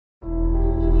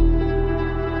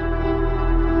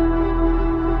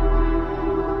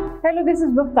Hello, this is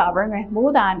Mukhtabar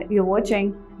Mahmood and you're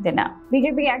watching DNOW.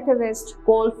 BJP activists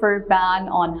call for ban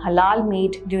on halal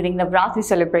meat during Navratri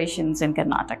celebrations in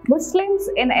Karnataka. Muslims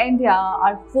in India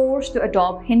are forced to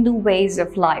adopt Hindu ways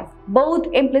of life, both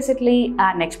implicitly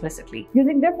and explicitly.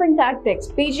 Using different tactics,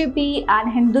 BJP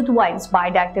and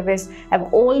Hindutva-inspired activists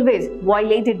have always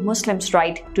violated Muslims'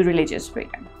 right to religious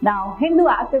freedom. Now, Hindu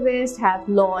activists have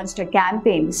launched a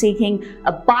campaign seeking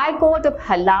a boycott of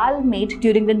halal meat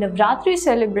during the Navratri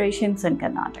celebrations in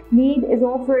Karnataka. Meat is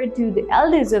offered to the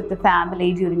elders of the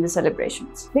family during the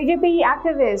celebrations. BJP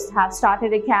activists have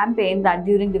started a campaign that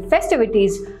during the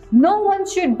festivities, no one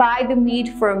should buy the meat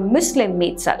from Muslim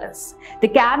meat sellers. The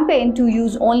campaign to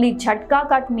use only chatka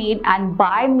cut meat and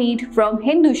buy meat from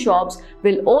Hindu shops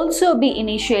will also be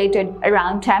initiated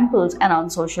around temples and on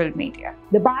social media.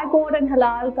 The boycott on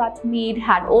halal cut meat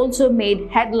had also made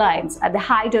headlines at the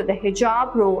height of the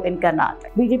hijab row in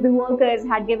Karnataka. BJP workers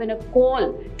had given a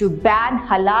call to ban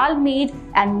halal meat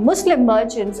and Muslim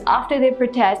merchants after their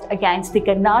protest against the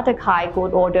Karnataka High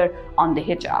Court order on the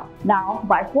hijab. Now,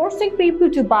 by forcing people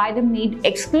to buy the meat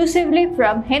exclusively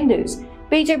from Hindus,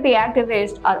 BJP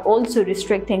activists are also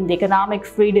restricting the economic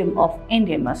freedom of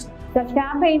Indian Muslims. Such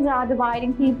campaigns are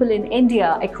dividing people in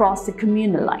India across the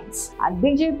communal lines. And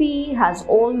BJP has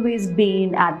always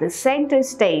been at the center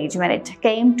stage when it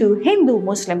came to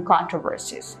Hindu-Muslim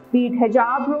controversies. Be it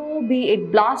hijab row, be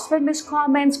it blasphemous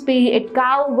comments, be it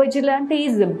cow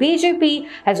vigilantes, the BJP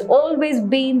has always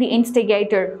been the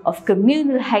instigator of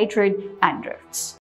communal hatred and rifts.